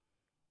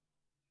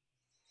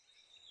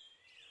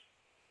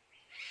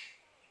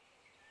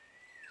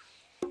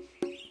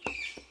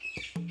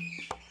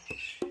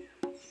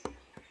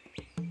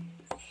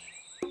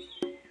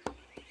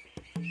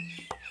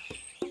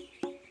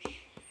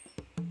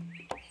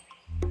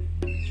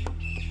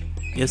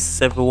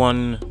Yes,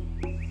 everyone,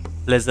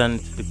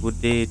 pleasant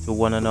good day to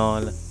one and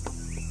all.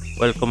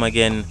 Welcome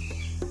again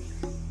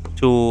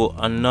to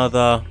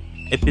another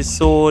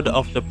episode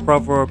of the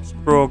Proverbs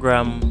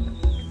program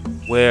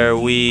where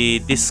we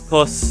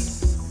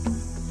discuss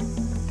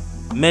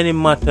many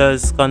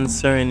matters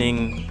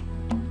concerning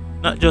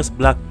not just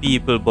black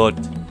people but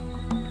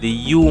the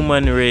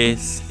human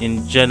race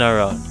in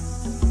general.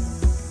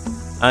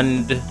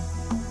 And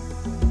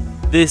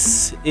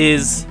this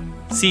is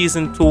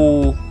season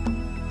 2,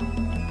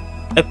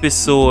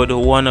 episode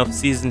 1 of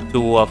season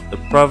 2 of the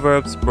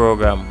Proverbs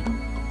program,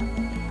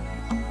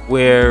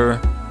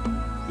 where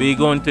we're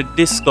going to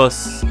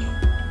discuss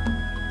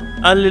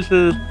a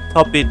little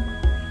topic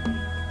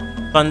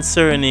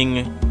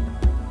concerning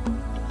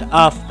the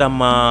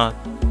aftermath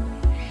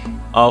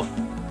of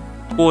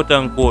quote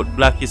unquote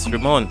Black History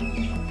Month.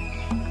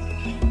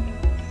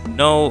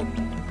 Now,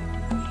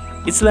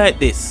 it's like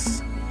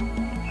this.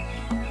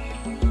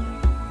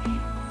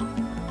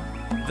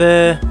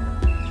 The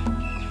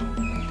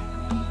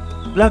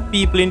black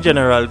people in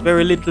general,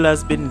 very little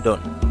has been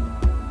done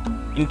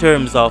in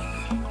terms of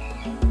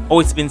how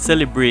it's been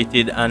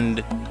celebrated and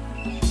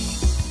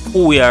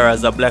who we are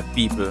as a black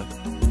people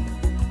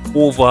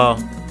over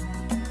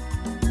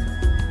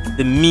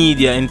the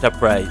media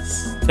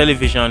enterprise,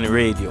 television,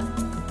 radio.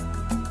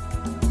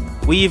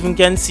 We even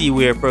can see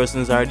where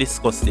persons are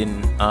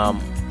discussing how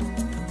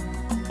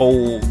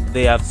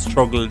they have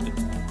struggled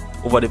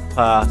over the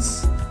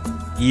past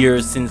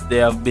years since they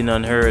have been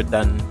on earth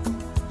and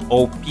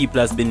how people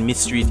has been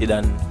mistreated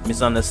and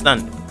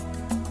misunderstood.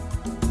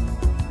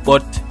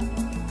 But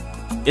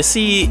you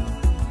see,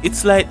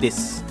 it's like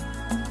this.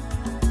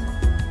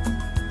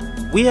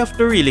 We have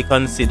to really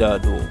consider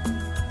though,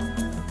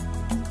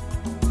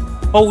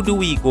 how do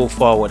we go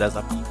forward as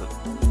a people?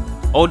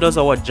 How does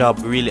our job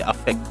really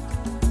affect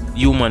the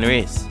human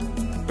race?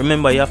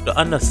 Remember, you have to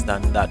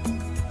understand that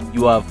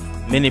you have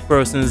many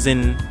persons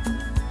in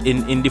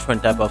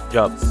different type of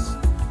jobs.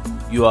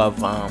 You have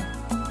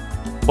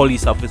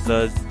police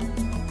officers,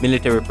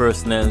 military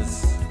personnel,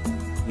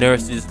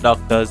 nurses,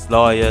 doctors,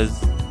 lawyers,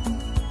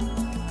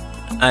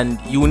 and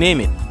you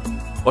name it.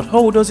 But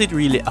how does it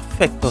really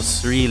affect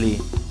us really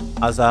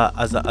as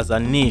a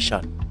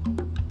nation?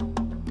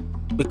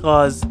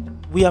 Because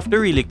we have to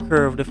really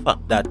curve the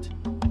fact that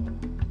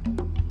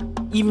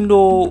even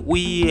though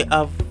we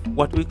have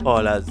what we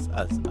call as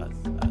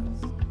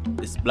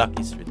this Black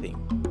History thing,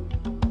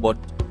 but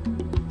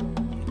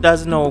it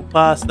has now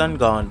passed and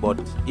gone, but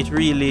it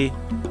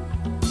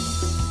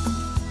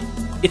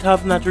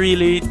have not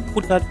really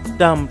put a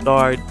damp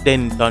or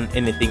dent on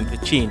anything to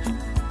change it.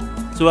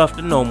 So we have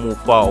to now move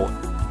forward.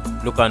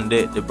 Look on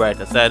the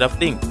brighter side of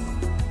things.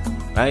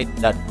 Right?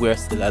 That we're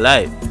still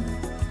alive.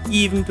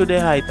 Even to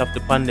the height of the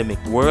pandemic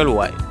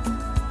worldwide.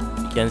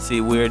 You can see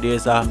where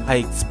there's a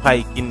high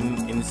spike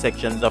in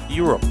sections of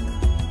Europe.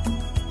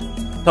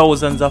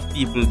 Thousands of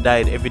people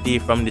died every day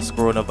from this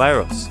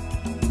coronavirus.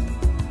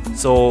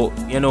 So,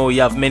 you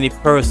have many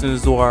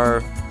persons who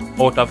are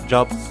out of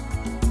jobs.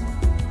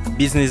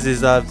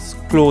 Businesses have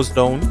closed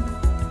down.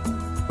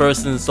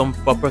 Some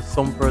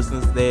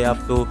persons, they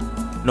have to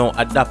now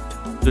adapt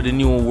to the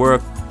new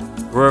work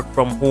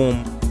from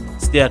home,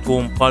 stay at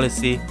home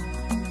policy.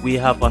 We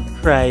have a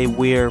cry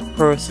where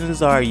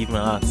persons are even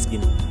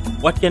asking,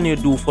 what can you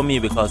do for me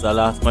because I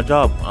lost my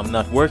job? I'm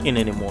not working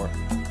anymore.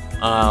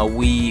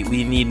 We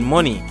need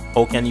money.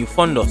 How can you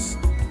fund us?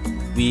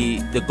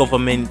 The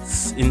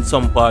governments in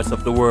some parts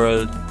of the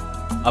world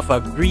have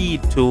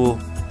agreed to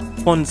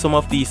fund some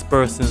of these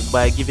persons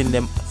by giving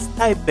them a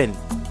stipend.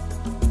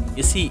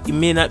 You see, it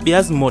may not be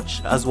as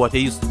much as what they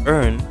used to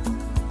earn,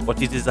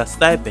 but it is a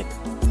stipend.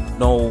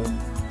 Now,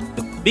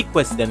 the big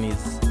question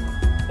is,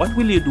 what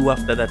will you do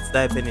after that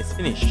stipend is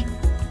finished?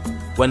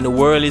 When the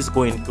world is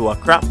going through a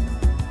crap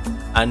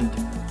and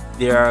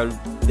they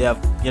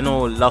have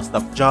lost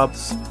of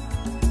jobs,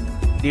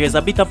 there's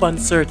a bit of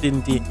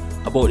uncertainty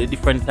about the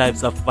different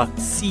types of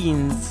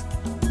vaccines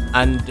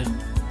and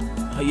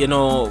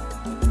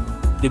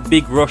the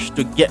big rush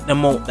to get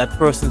them out that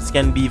persons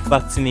can be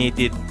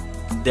vaccinated.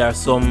 There are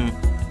some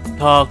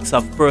talks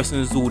of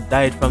persons who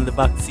died from the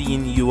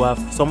vaccine. You have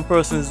some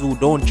persons who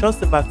don't trust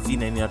the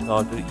vaccine any at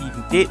all to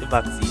even take the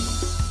vaccine.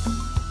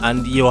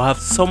 And you have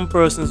some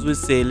persons who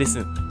say,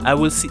 listen, I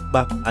will sit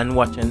back and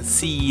watch and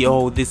see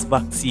how this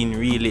vaccine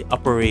really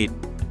operates,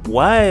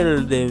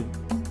 while the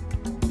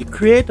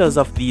creators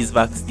of these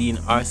vaccines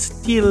are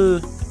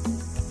still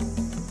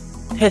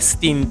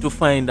testing to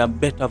find a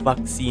better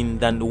vaccine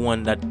than the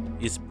one that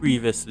is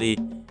previously,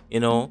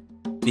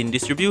 been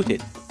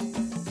distributed.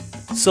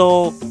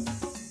 So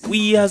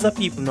we as a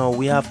people now,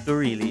 we have to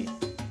really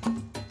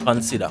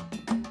consider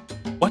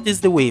what is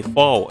the way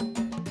forward.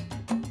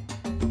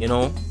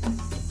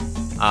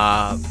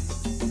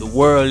 The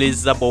world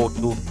is about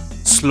to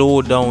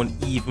slow down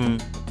even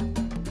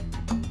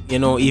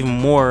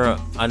more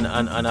on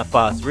a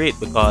fast rate,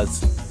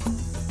 because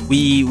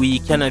we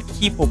cannot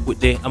keep up with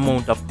the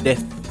amount of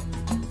death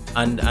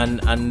and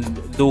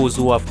those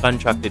who have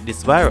contracted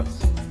this virus.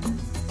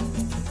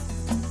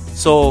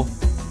 So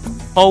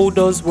How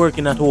does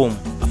working at home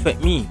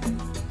affect me?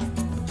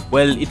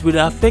 Well, it will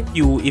affect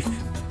you if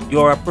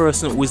you're a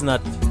person who is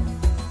not,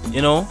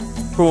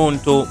 prone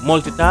to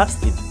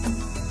multitasking.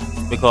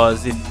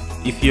 Because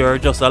if you're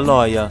just a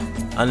lawyer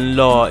and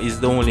law is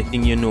the only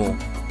thing you know,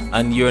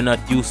 and you're not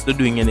used to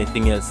doing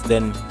anything else,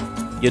 then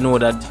you know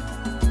that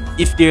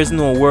if there's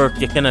no work,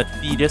 you cannot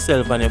feed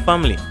yourself and your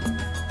family.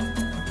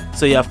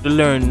 So you have to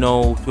learn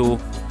now to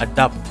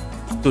adapt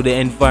to the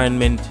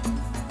environment,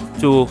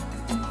 to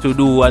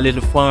do a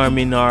little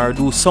farming or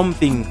do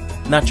something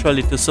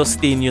naturally to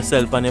sustain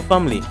yourself and your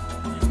family.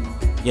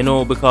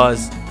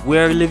 Because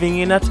we're living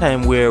in a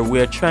time where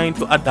we're trying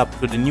to adapt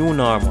to the new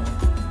normal.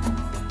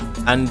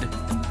 And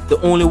the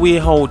only way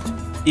out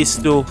is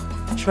to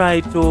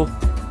try to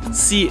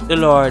seek the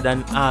Lord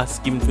and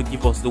ask Him to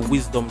give us the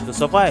wisdom to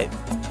survive.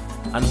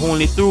 And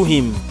only through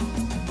Him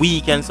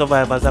we can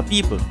survive as a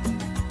people.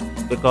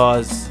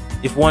 Because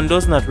if one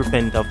does not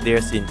repent of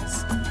their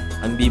sins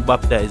and be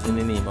baptized in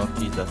the name of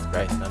Jesus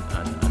Christ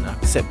and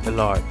accept the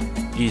Lord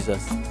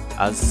Jesus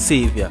as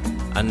Savior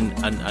and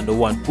the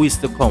one who is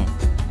to come,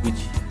 which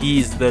He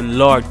is the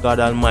Lord God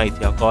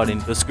Almighty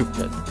according to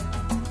Scriptures,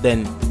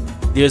 then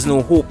there's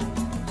no hope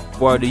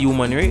for the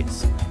human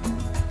race.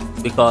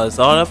 Because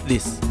all of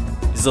this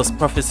is just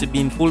prophecy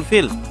being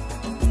fulfilled.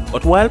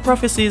 But while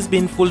prophecy is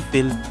being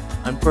fulfilled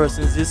and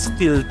persons is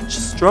still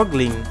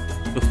struggling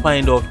to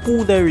find out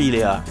who they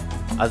really are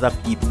as a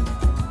people,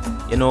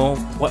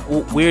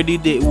 where do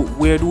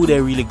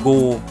they really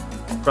go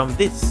from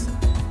this?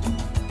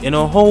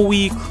 How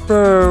we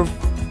curve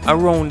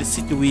around the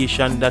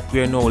situation that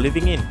we are now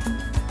living in.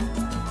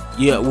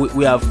 Yeah,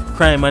 we have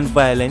crime and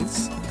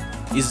violence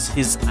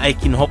is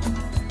hiking up.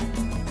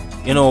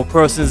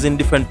 Persons in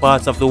different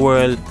parts of the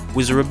world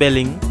was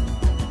rebelling,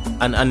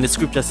 and the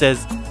scripture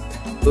says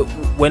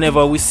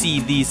whenever we see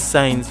these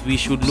signs we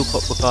should look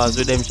up because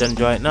redemption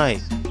draweth nigh.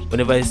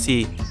 Whenever I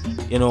see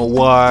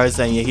wars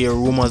and you hear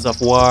rumors of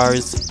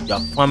wars, you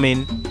have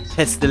famine,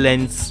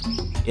 pestilence,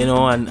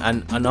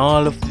 and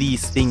all of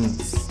these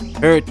things,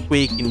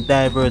 earthquake in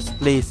diverse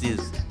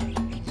places,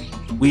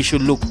 we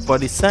should look for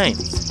the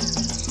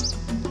signs.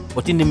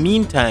 But in the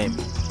meantime,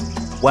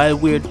 while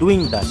we're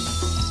doing that,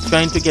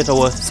 trying to get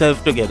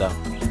ourselves together,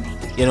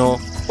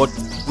 but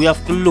we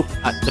have to look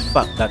at the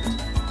fact that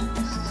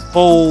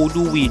how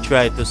do we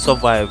try to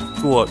survive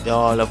throughout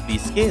all of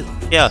these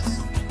chaos?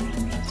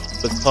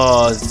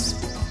 Because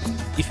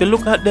if you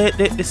look at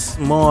the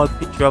small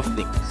picture of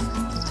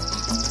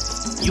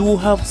things, you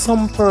have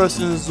some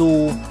persons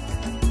who,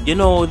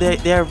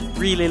 they're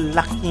really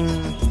lacking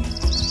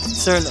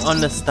certain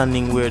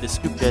understanding where the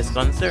scripture is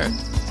concerned.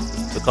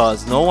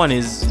 Because no one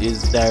is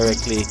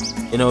directly,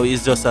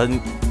 it's just a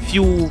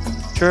few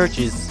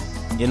churches,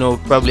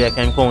 probably I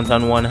can count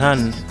on one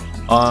hand,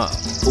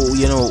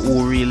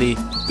 who really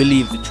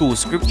believe the true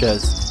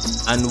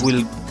scriptures and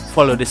will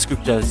follow the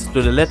scriptures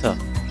to the letter.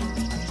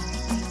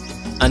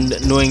 And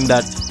knowing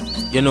that,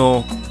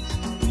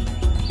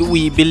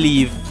 we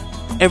believe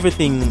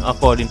everything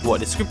according to what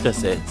the scripture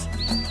says,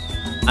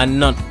 and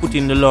not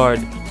putting the Lord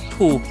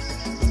to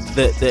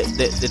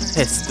the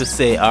test to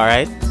say, all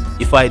right,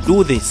 if I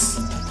do this,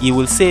 He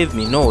will save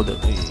me. No,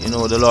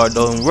 the Lord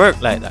don't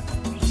work like that,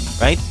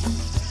 right?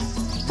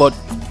 But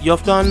you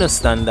have to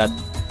understand that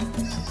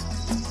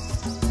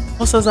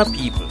us as a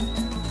people,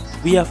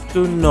 we have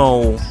to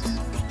now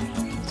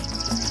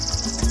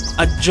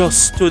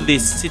adjust to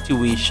this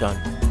situation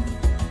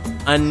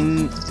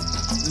and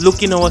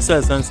look in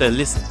ourselves and say,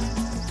 listen,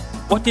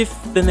 what if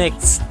the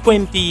next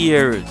 20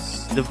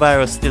 years the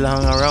virus still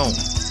hang around?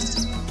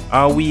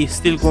 Are we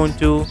still going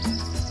to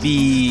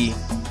be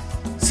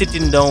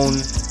sitting down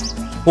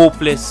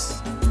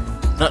hopeless,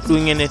 not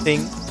doing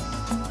anything?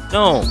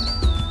 No.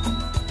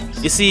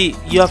 You see,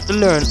 you have to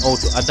learn how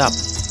to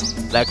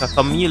adapt like a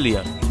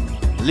chameleon,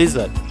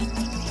 lizard.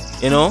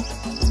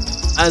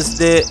 As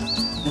the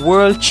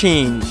world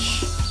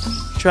change,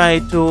 try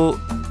to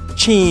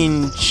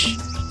change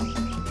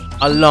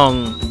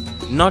along,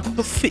 not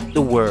to fit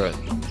the world,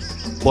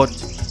 but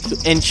to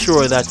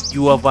ensure that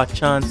you have a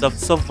chance of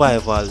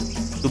survival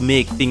to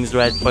make things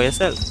right for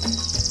yourself.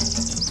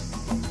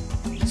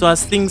 So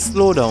as things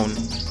slow down,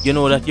 you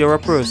know that you're a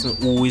person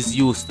who is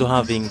used to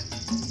having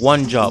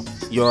one job.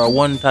 You're a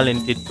one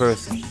talented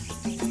person.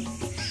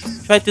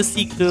 Try to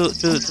seek to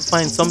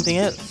find something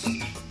else.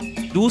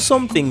 Do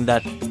something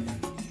that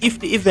if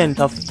the event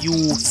of you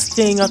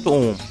staying at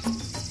home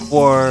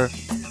for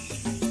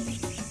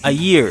a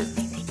year,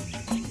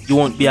 you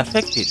won't be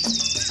affected.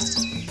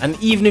 And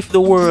even if the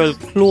world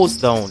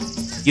closed down,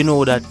 you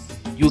know that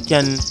you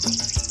can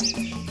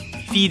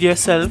feed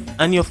yourself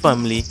and your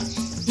family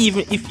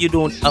even if you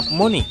don't have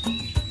money.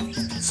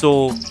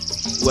 So,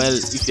 well,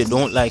 if you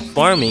don't like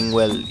farming,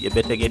 well, you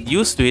better get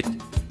used to it.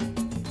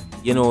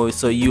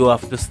 So you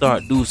have to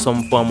start do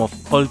some form of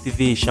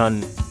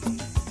cultivation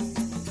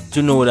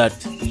to know that,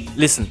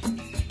 listen,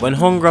 when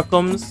hunger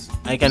comes,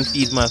 I can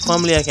feed my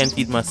family, I can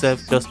feed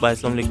myself just by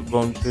some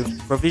little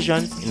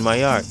provisions in my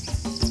yard.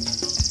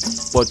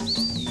 But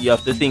you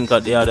have to think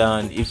at the other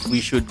hand, if we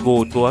should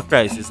go to a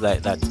crisis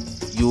like that,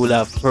 you will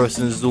have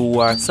persons who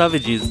are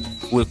savages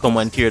who will come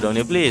and tear down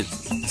your place.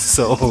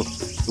 So,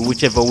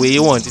 whichever way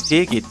you want to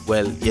take it,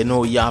 well,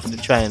 you have to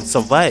try and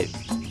survive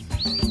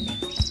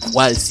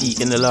while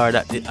seeking the Lord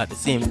at the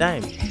same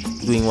time,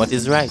 doing what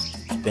is right,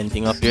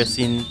 repenting of your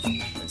sins,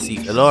 and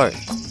seek the Lord,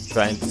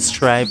 trying to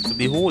strive to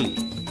be holy.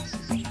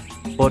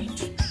 But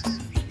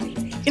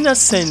in a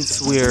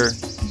sense where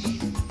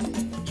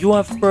you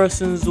have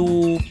persons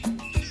who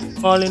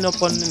calling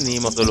upon the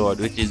name of the Lord,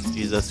 which is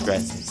Jesus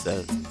Christ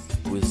Himself,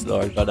 who is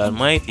Lord God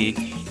Almighty,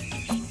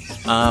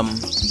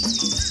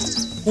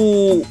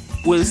 who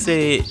will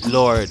say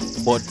Lord,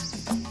 but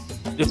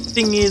the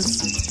thing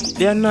is,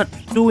 they are not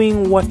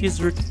doing what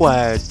is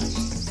required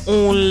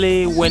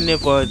only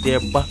whenever their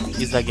back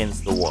is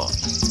against the wall.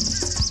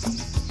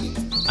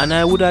 And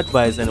I would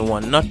advise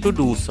anyone not to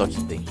do such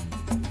thing,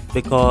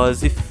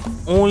 because if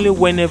only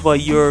whenever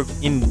you're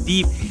in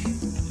deep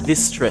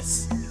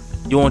distress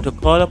you want to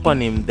call upon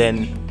Him,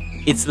 then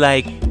it's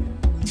like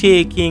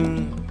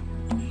taking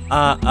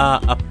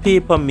a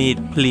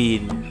paper-made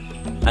plane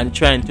and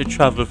trying to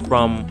travel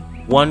from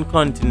one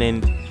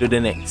continent to the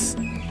next.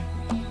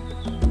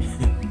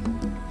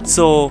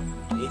 So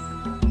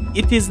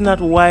it is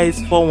not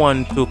wise for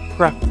one to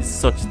practice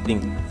such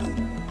things.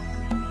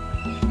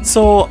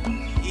 So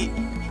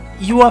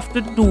you have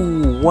to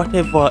do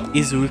whatever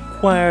is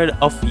required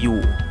of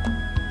you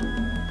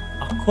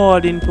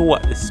according to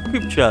what the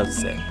scriptures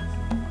say.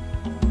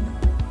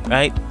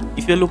 Right?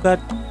 If you look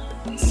at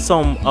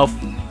some of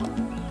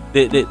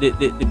the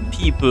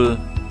people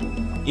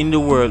in the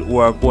world who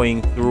are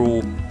going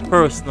through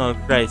personal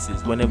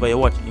crisis, whenever you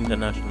watch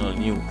international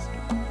news,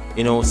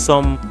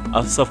 some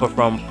have suffered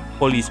from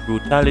police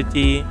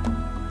brutality,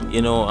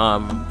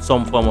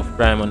 some form of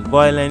crime and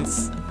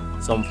violence,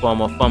 some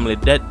form of family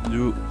death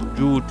due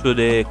to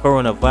the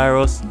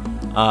coronavirus,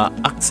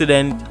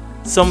 accident,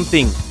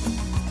 something.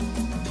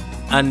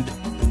 And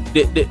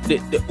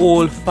the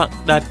whole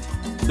fact that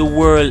the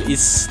world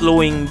is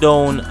slowing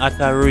down at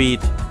a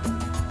rate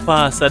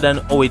faster than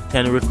how it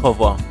can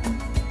recover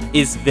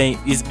is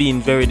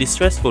being very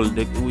distressful.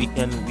 We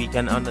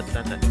can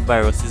understand that the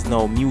virus is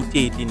now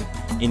mutating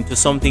into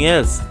something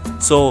else.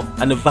 So,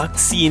 and the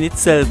vaccine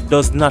itself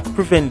does not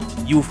prevent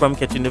you from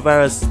catching the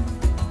virus.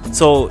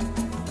 So,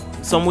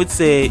 some would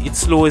say it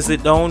slows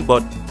it down,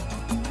 but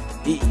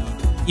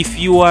if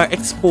you are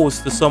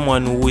exposed to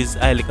someone who is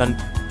highly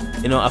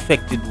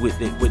affected with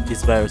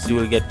this virus, you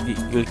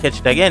will catch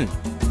it again.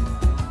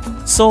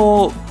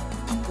 So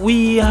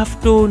we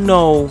have to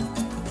now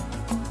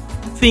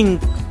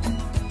think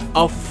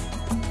of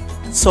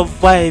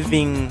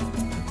surviving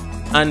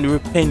and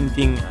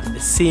repenting at the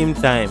same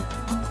time,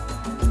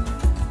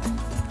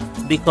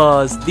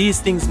 because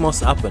these things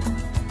must happen.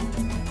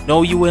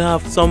 Now you will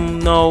have some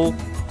now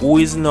who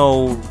is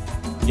now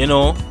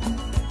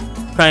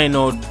crying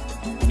out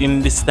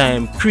in this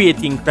time,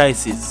 creating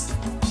crisis.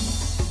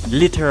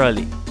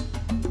 Literally,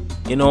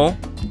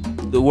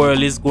 the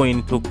world is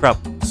going to crap.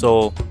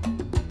 So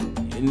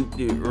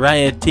the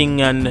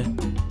rioting and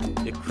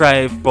the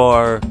cry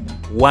for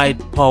white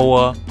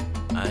power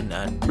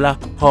and black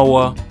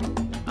power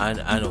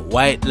and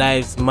white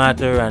lives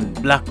matter and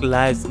black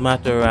lives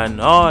matter and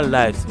all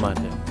lives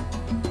matter.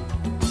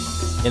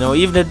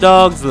 Even the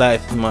dogs'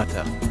 lives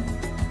matter.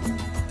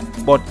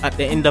 But at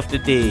the end of the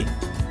day,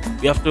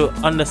 we have to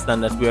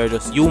understand that we are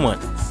just humans.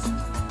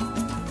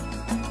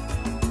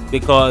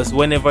 Because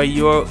whenever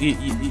you're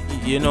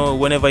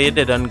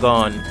dead and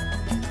gone,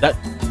 that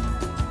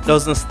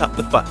doesn't stop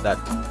the fact that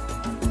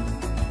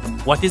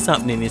what is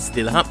happening is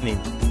still happening,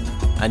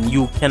 and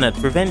you cannot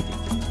prevent it.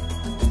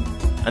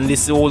 And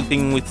this whole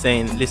thing with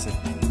saying, listen,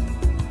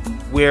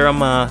 wear a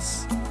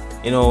mask.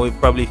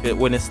 Probably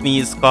when a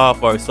sneeze,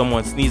 cough, or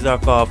someone sneeze or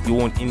cough, you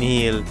won't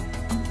inhale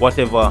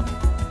whatever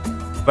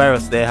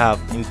virus they have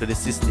into the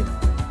system.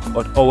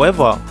 But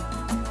however,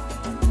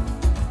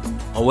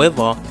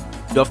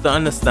 you have to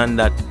understand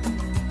that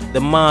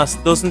the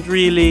mask doesn't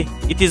really.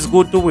 It is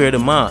good to wear the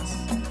mask.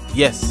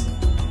 Yes,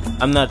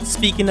 I'm not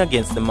speaking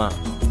against the mask.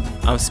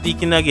 I'm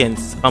speaking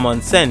against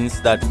common sense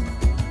that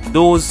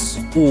those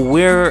who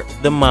wear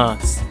the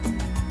mask,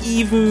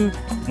 even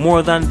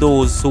more than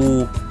those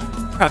who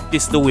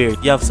practice to wear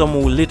it, you have some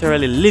who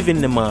literally live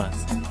in the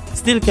mask,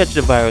 still catch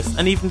the virus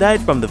and even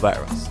died from the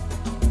virus.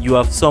 You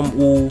have some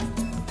who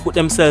put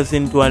themselves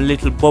into a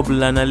little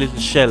bubble and a little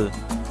shell,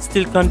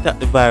 still contact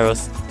the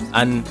virus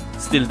and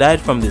still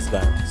died from this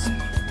virus.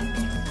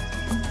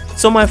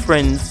 So my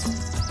friends,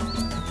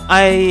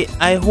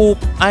 I hope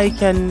I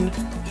can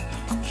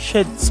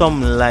shed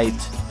some light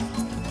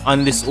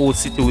on this whole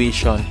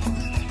situation,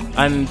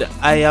 and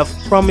I have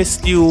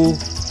promised you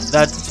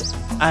that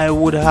I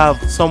would have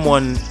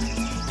someone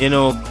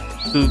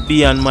to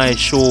be on my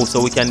show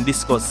so we can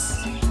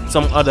discuss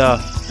some other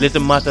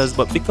little matters,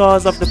 but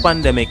because of the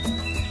pandemic,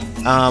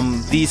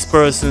 these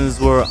persons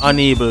were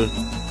unable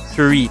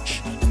to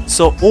reach.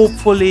 So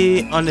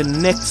hopefully on the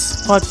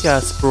next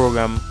podcast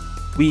program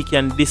we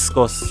can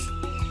discuss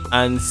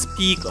and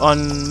speak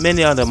on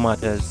many other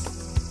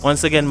matters.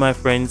 Once again, my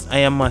friends, I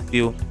am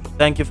Matthew.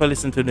 Thank you for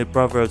listening to the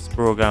Proverbs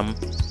program,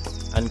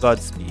 and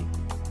Godspeed.